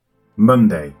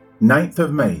Monday, 9th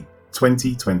of May,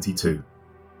 2022.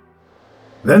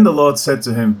 Then the Lord said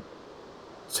to him,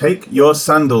 "Take your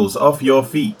sandals off your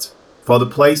feet, for the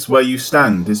place where you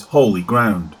stand is holy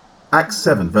ground." Acts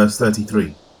 7 verse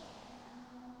 33.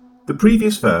 The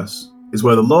previous verse is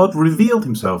where the Lord revealed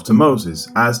himself to Moses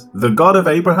as the God of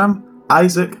Abraham,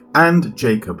 Isaac, and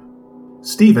Jacob.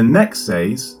 Stephen next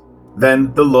says,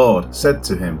 "Then the Lord said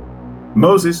to him."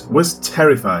 Moses was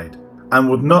terrified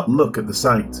and would not look at the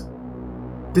sight.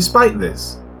 Despite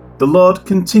this, the Lord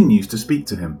continues to speak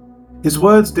to him. His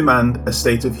words demand a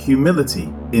state of humility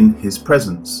in his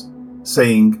presence,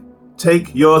 saying,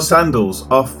 "Take your sandals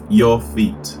off your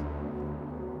feet."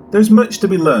 There's much to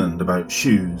be learned about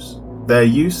shoes, their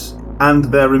use, and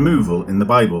their removal in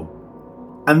the Bible.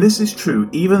 And this is true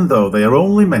even though they are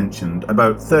only mentioned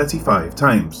about 35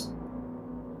 times.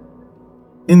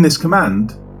 In this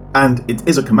command, and it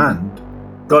is a command,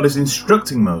 God is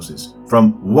instructing Moses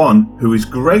from one who is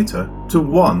greater to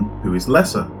one who is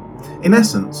lesser. In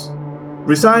essence,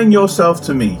 resign yourself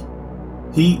to me.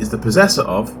 He is the possessor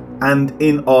of and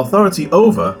in authority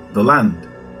over the land.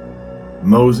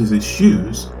 Moses'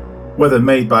 shoes, whether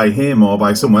made by him or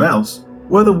by someone else,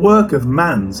 were the work of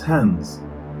man's hands.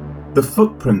 The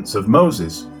footprints of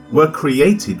Moses were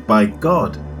created by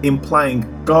God, implying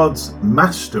God's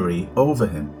mastery over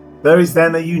him. There is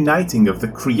then a uniting of the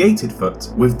created foot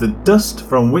with the dust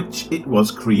from which it was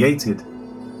created.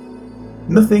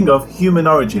 Nothing of human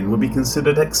origin would be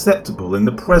considered acceptable in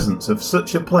the presence of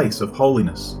such a place of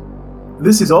holiness.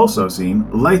 This is also seen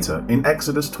later in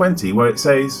Exodus 20, where it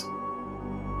says,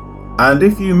 "And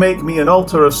if you make me an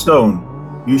altar of stone,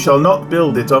 you shall not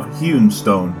build it of hewn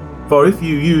stone, for if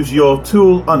you use your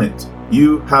tool on it,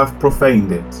 you have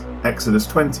profaned it." Exodus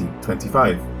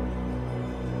 20:25.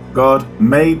 God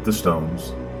made the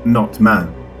stones, not man.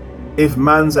 If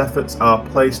man's efforts are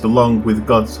placed along with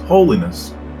God's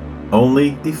holiness,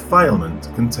 only defilement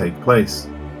can take place.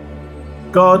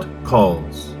 God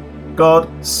calls, God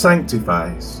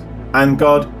sanctifies, and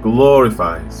God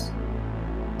glorifies.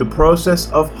 The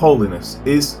process of holiness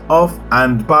is of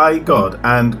and by God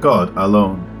and God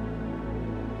alone.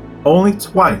 Only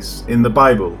twice in the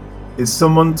Bible is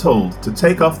someone told to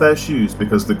take off their shoes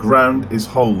because the ground is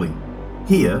holy.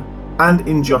 Here and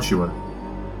in Joshua.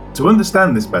 To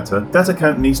understand this better, that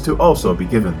account needs to also be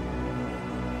given.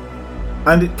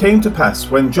 "And it came to pass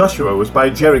when Joshua was by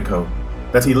Jericho,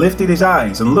 that he lifted his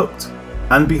eyes and looked,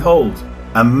 and behold,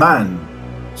 a man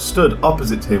stood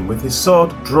opposite him with his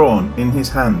sword drawn in his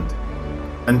hand.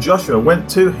 And Joshua went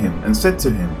to him and said to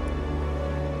him,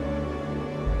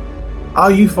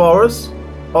 'Are you for us,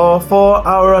 or for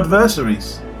our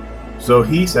adversaries?' So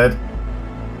he said,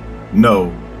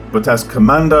 'No, but as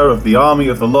commander of the army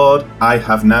of the Lord, I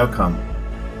have now come.'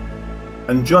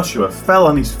 And Joshua fell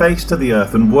on his face to the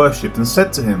earth and worshipped and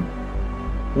said to him,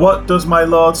 'What does my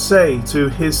Lord say to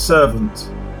his servant?'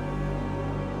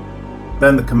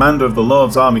 Then the commander of the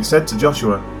Lord's army said to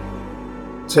Joshua,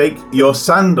 'Take your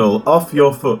sandal off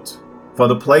your foot, for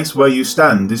the place where you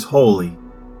stand is holy.'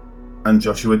 And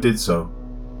Joshua did so."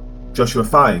 Joshua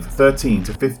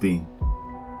 5:13-15.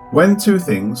 When two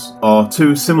things, or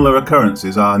two similar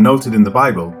occurrences, are noted in the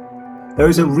Bible, there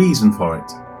is a reason for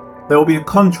it. There will be a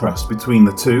contrast between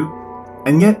the two,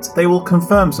 and yet they will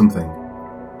confirm something.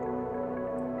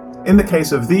 In the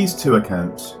case of these two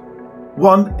accounts,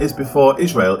 one is before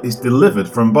Israel is delivered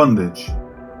from bondage.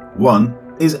 One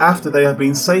is after they have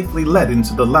been safely led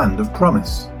into the land of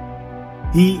promise.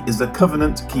 He is the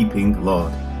covenant-keeping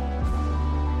Lord.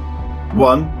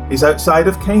 One is outside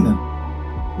of Canaan.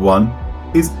 One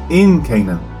is in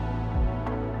Canaan.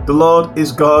 The Lord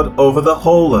is God over the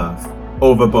whole earth,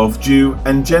 over both Jew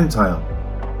and Gentile.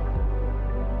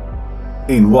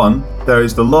 In one, there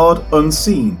is the Lord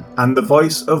unseen and the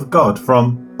voice of God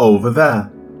from over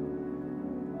there.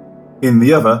 In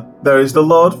the other, there is the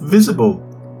Lord visible,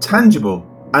 tangible,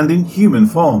 and in human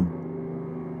form.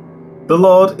 The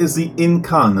Lord is the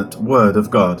incarnate Word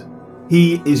of God.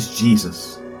 He is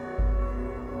Jesus.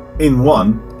 In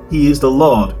one, He is the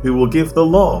Lord who will give the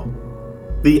law,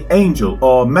 the angel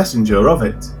or messenger of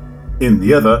it. In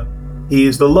the other, He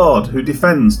is the Lord who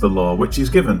defends the law which is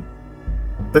given,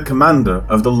 the commander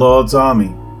of the Lord's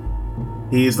army.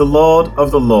 He is the Lord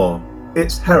of the law,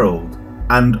 its herald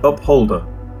and upholder.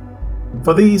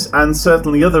 For these and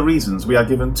certainly other reasons, we are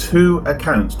given two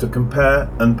accounts to compare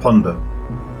and ponder.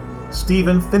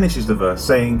 Stephen finishes the verse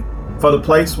saying, "For the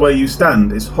place where you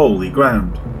stand is holy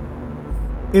ground."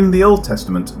 In the Old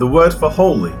Testament, the word for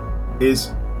holy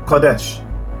is Kodesh.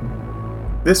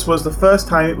 This was the first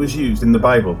time it was used in the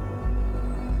Bible.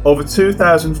 Over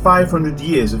 2,500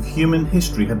 years of human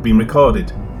history had been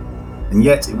recorded. and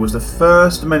yet it was the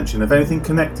first mention of anything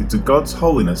connected to God's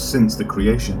holiness since the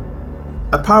creation.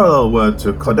 A parallel word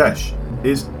to Kodesh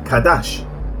is Kadash,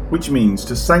 which means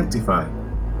to sanctify.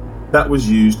 That was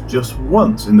used just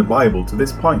once in the Bible to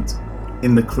this point,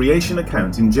 in the creation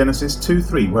account in Genesis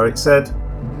 2:3, where it said,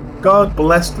 God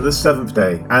blessed the seventh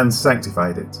day and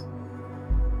sanctified it.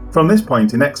 From this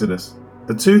point in Exodus,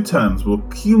 the two terms will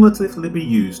cumulatively be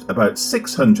used about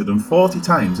 640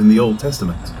 times in the Old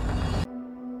Testament.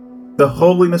 The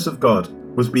holiness of God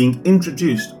was being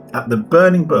introduced at the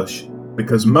burning bush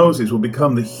because Moses will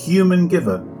become the human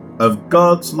giver of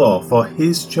God's law for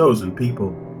his chosen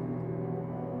people.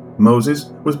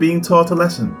 Moses was being taught a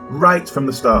lesson right from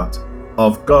the start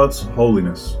of God's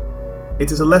holiness.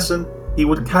 It is a lesson he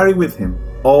would carry with him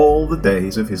all the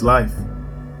days of his life.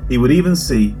 He would even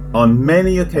see on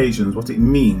many occasions what it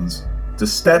means to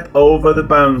step over the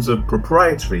bounds of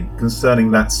propriety concerning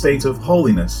that state of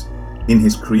holiness in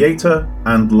his Creator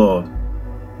and Lord.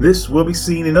 This will be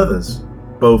seen in others,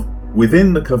 both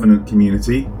within the covenant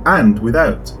community and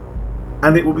without,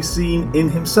 and it will be seen in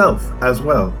himself as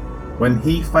well, when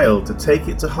he failed to take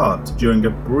it to heart during a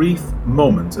brief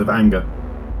moment of anger.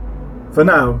 For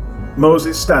now,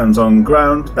 Moses stands on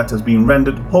ground that has been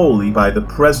rendered holy by the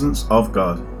presence of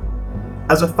God.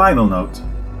 As a final note,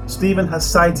 Stephen has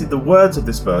cited the words of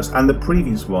this verse and the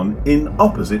previous one in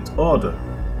opposite order.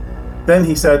 Then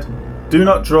he said, Do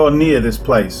not draw near this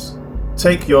place.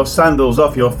 Take your sandals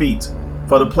off your feet,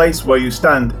 for the place where you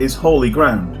stand is holy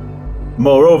ground.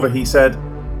 Moreover, he said,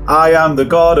 I am the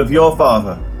God of your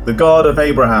father, the God of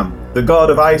Abraham, the God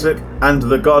of Isaac, and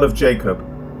the God of Jacob.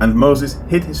 And Moses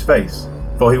hid his face,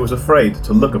 for he was afraid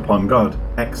to look upon God.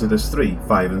 Exodus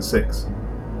 3:5 and 6.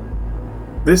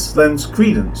 This lends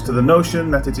credence to the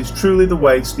notion that it is truly the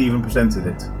way Stephen presented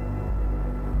it.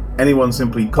 Anyone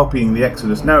simply copying the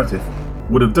Exodus narrative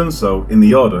would have done so in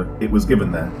the order it was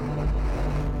given there.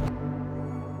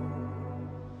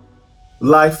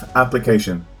 Life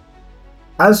application.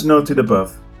 As noted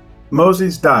above,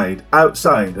 Moses died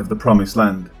outside of the Promised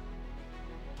Land.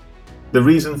 The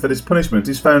reason for this punishment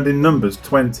is found in Numbers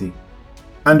 20.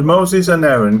 And Moses and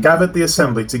Aaron gathered the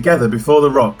assembly together before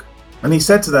the rock, and he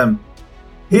said to them,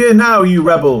 Hear now, you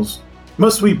rebels!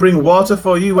 Must we bring water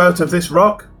for you out of this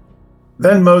rock?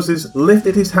 Then Moses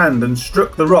lifted his hand and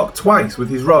struck the rock twice with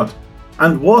his rod,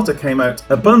 and water came out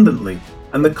abundantly,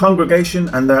 and the congregation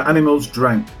and their animals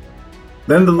drank.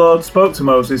 Then the Lord spoke to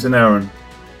Moses and Aaron,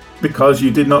 Because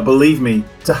you did not believe me,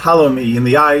 to hallow me in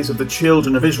the eyes of the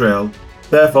children of Israel,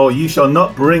 therefore you shall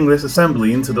not bring this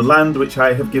assembly into the land which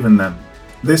I have given them.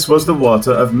 This was the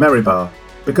water of Meribah,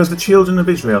 because the children of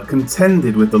Israel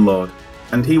contended with the Lord,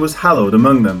 and he was hallowed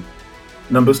among them.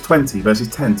 Numbers 20, verses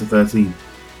 10 to 13.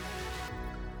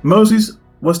 Moses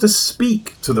was to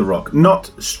speak to the rock,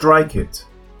 not strike it.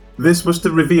 This was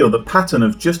to reveal the pattern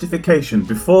of justification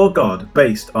before God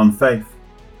based on faith.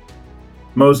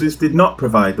 Moses did not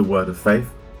provide the word of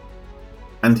faith,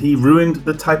 and he ruined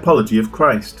the typology of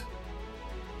Christ.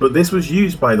 But this was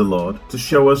used by the Lord to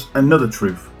show us another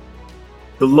truth.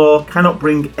 The law cannot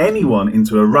bring anyone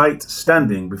into a right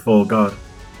standing before God.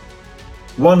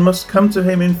 One must come to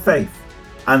him in faith,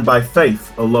 and by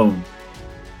faith alone.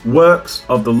 Works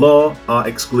of the law are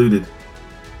excluded.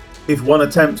 If one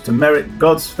attempts to merit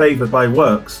God's favour by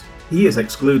works, he is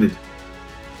excluded.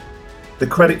 The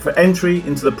credit for entry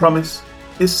into the promise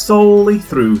is solely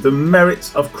through the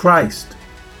merits of Christ.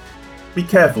 Be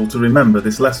careful to remember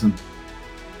this lesson.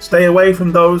 Stay away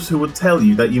from those who would tell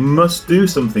you that you must do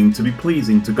something to be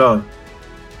pleasing to God.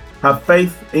 Have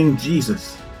faith in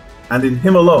Jesus and in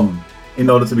Him alone in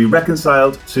order to be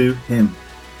reconciled to Him.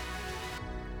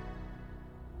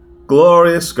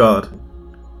 Glorious God,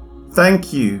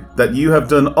 thank you that you have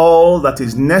done all that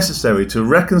is necessary to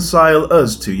reconcile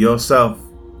us to yourself.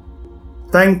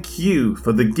 Thank you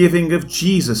for the giving of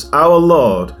Jesus our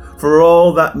Lord, for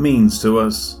all that means to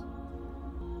us.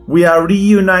 We are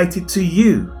reunited to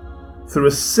you through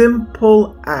a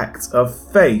simple act of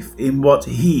faith in what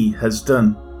He has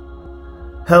done.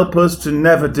 Help us to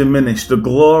never diminish the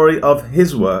glory of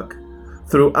His work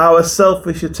through our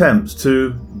selfish attempts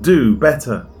to do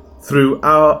better through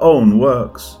our own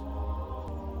works.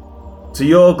 To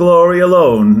your glory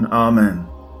alone, Amen.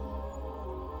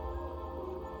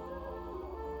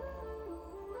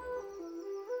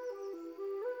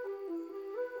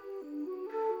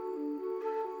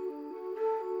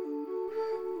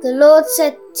 The Lord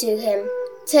said to him,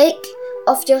 Take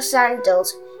off your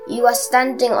sandals, you are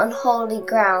standing on holy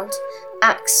ground.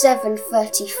 Acts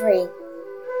 7:33.